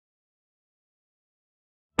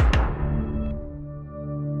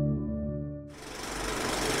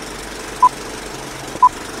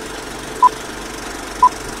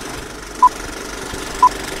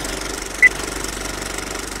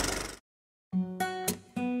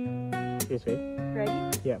this way. Ready?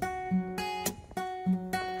 Yeah.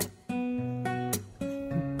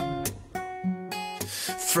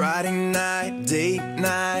 Friday night, date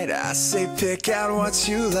night, I say pick out what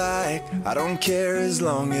you like. I don't care as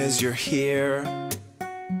long as you're here.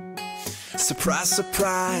 Surprise,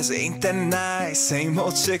 surprise, ain't that nice? Same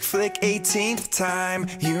old chick flick, 18th time.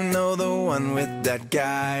 You know the one with that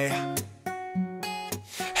guy.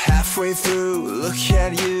 Halfway through, look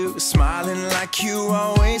at you, smiling like you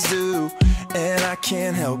always do. And I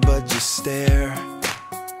can't help but just stare.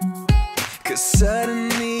 Cause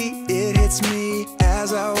suddenly it hits me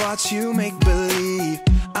as I watch you make believe.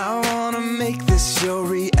 I wanna make this your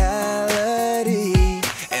reality.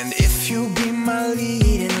 And if you be my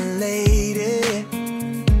leading lady,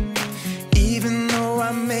 even though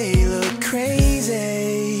I may look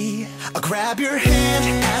crazy, I'll grab your hand,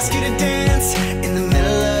 ask you to dance in the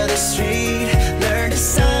middle of the street. Learn to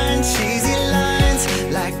sign cheesy lines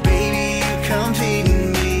like baby you complete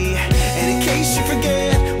me. And in case you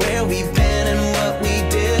forget where we've been and what we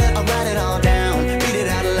did, I'll write it all down, read it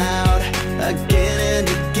out loud again and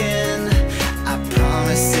again. I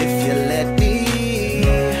promise if you let me,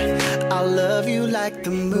 I'll love you like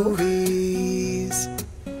the movies.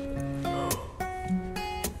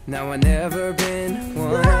 Now I never been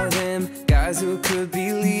one of them guys who could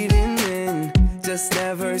be leading in, just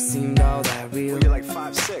never seemed all that real. Well, you're like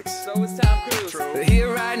 5'6". So it's Tom Cruise. But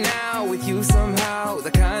here right now with you somehow,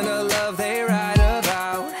 the kind of love they write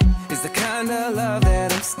about is the kind of love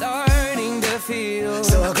that I'm starting to feel.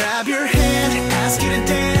 So I'll grab your hand, ask you to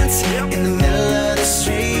dance in the middle of the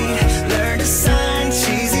street. Learn to sign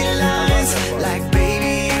cheesy lines like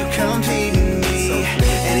baby you complete me.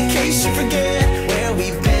 And in case you forget where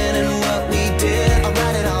we've been and what we did, I'll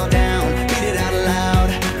write it all down, read it out loud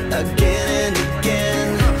again and again.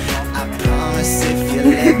 I promise if you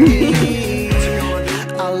let me,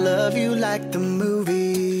 I'll love you like the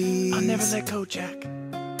movies. I'll never let go, Jack.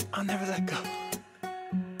 I'll never let go.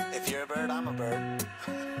 If you're a bird, I'm a bird.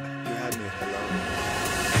 You had me hello.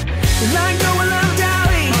 Like Noah loved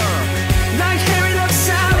Dolly, like Harry loved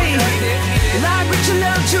Sally, like Richard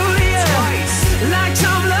loved Julia, like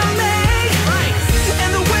Tom loved May,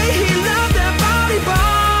 and the way he loved that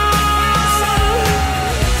volleyball,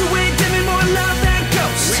 the way Demi Moore loved that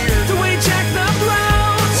ghost, the way Jack loved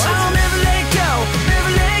Rose. I'll never let go,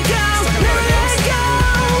 never let go, never let go.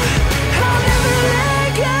 I'll never let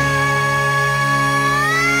go.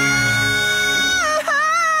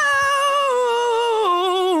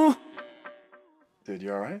 Dude,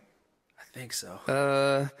 you alright? I think so.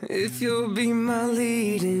 If you'll be my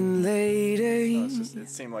leading lady, It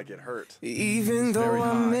seemed like it hurt. even though very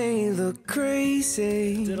I high. may look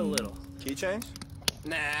crazy. Did a little. Key change?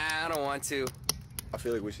 Nah, I don't want to. I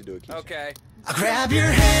feel like we should do a key change. Okay. I'll grab your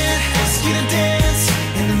hand, ask you to dance